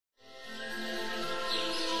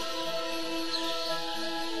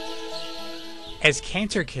As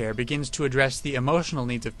cancer care begins to address the emotional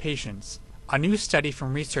needs of patients, a new study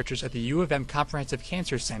from researchers at the U of M Comprehensive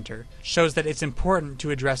Cancer Center shows that it's important to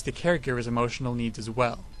address the caregiver's emotional needs as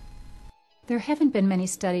well. There haven't been many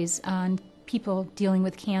studies on people dealing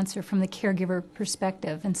with cancer from the caregiver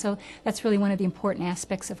perspective, and so that's really one of the important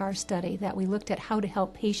aspects of our study, that we looked at how to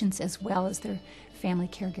help patients as well as their family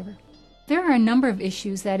caregiver. There are a number of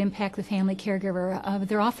issues that impact the family caregiver.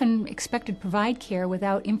 They're often expected to provide care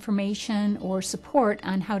without information or support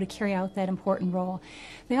on how to carry out that important role.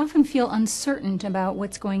 They often feel uncertain about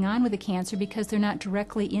what's going on with the cancer because they're not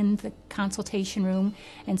directly in the consultation room,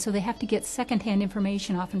 and so they have to get secondhand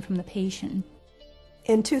information often from the patient.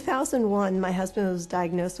 In 2001, my husband was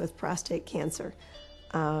diagnosed with prostate cancer.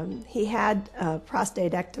 He had a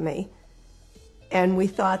prostatectomy, and we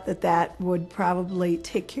thought that that would probably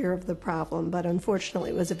take care of the problem, but unfortunately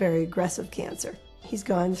it was a very aggressive cancer. He's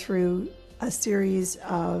gone through a series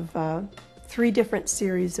of 3 different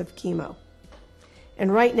series of chemo.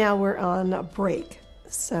 And right now we're on a break,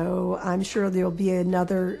 so I'm sure there'll be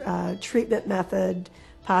another treatment method,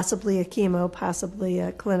 possibly a chemo, possibly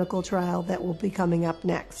a clinical trial that will be coming up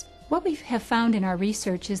next. What we have found in our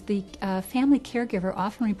research is the family caregiver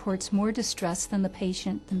often reports more distress than the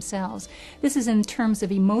patient themselves. This is in terms of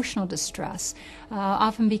emotional distress.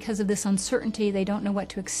 Often because of this uncertainty, they don't know what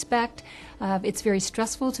to expect. It's very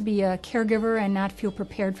stressful to be a caregiver and not feel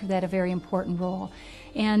prepared for that, a very important role.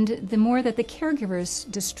 And the more that the caregiver's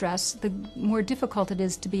distress, the more difficult it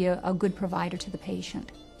is to be a good provider to the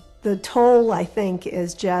patient. The toll, I think,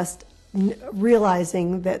 is just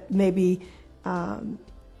realizing that maybe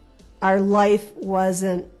our life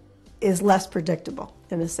is less predictable,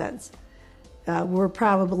 in a sense. We're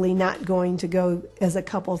probably not going to go as a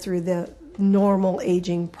couple through the normal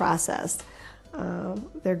aging process.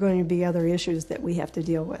 There are going to be other issues that we have to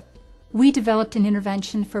deal with. We developed an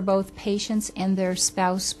intervention for both patients and their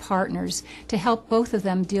spouse partners to help both of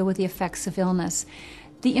them deal with the effects of illness.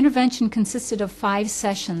 The intervention consisted of 5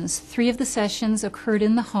 sessions. 3 of the sessions occurred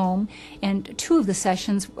in the home, and 2 of the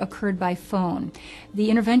sessions occurred by phone.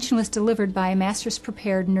 The intervention was delivered by master's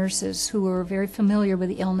prepared nurses who were very familiar with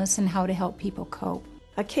the illness and how to help people cope.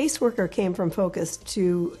 A caseworker came from Focus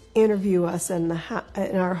to interview us in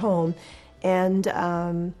our home, and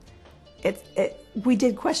we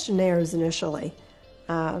did questionnaires initially.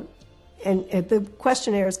 And the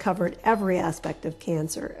questionnaires covered every aspect of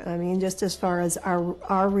cancer. I mean, just as far as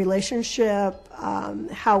our relationship,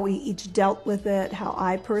 how we each dealt with it, how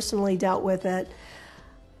I personally dealt with it.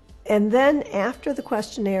 And then after the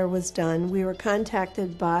questionnaire was done, we were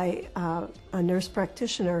contacted by a nurse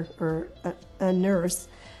practitioner, or a nurse,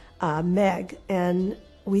 Meg, and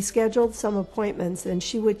we scheduled some appointments, and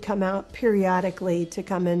she would come out periodically to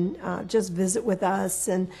come and just visit with us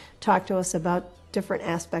and talk to us about different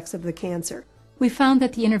aspects of the cancer. We found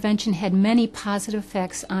that the intervention had many positive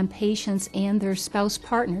effects on patients and their spouse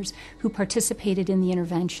partners who participated in the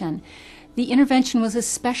intervention. The intervention was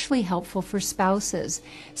especially helpful for spouses.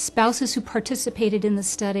 Spouses who participated in the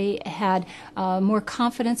study had more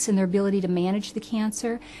confidence in their ability to manage the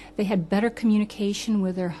cancer. They had better communication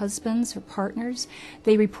with their husbands or partners.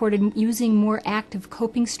 They reported using more active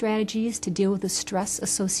coping strategies to deal with the stress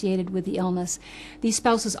associated with the illness. These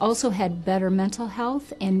spouses also had better mental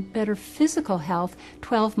health and better physical health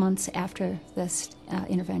 12 months after this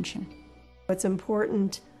intervention. It's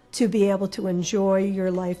important to be able to enjoy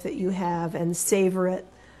your life that you have and savor it.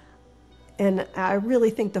 And I really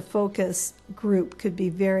think the Focus group could be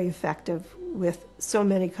very effective with so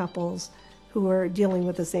many couples who are dealing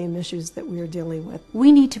with the same issues that we are dealing with.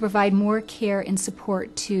 We need to provide more care and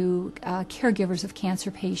support to caregivers of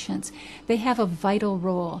cancer patients. They have a vital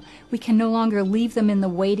role. We can no longer leave them in the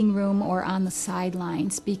waiting room or on the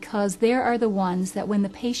sidelines, because they are the ones that when the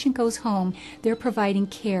patient goes home, they're providing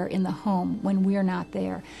care in the home when we're not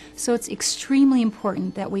there. So it's extremely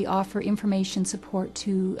important that we offer information support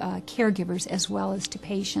to caregivers as well as to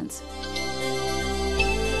patients.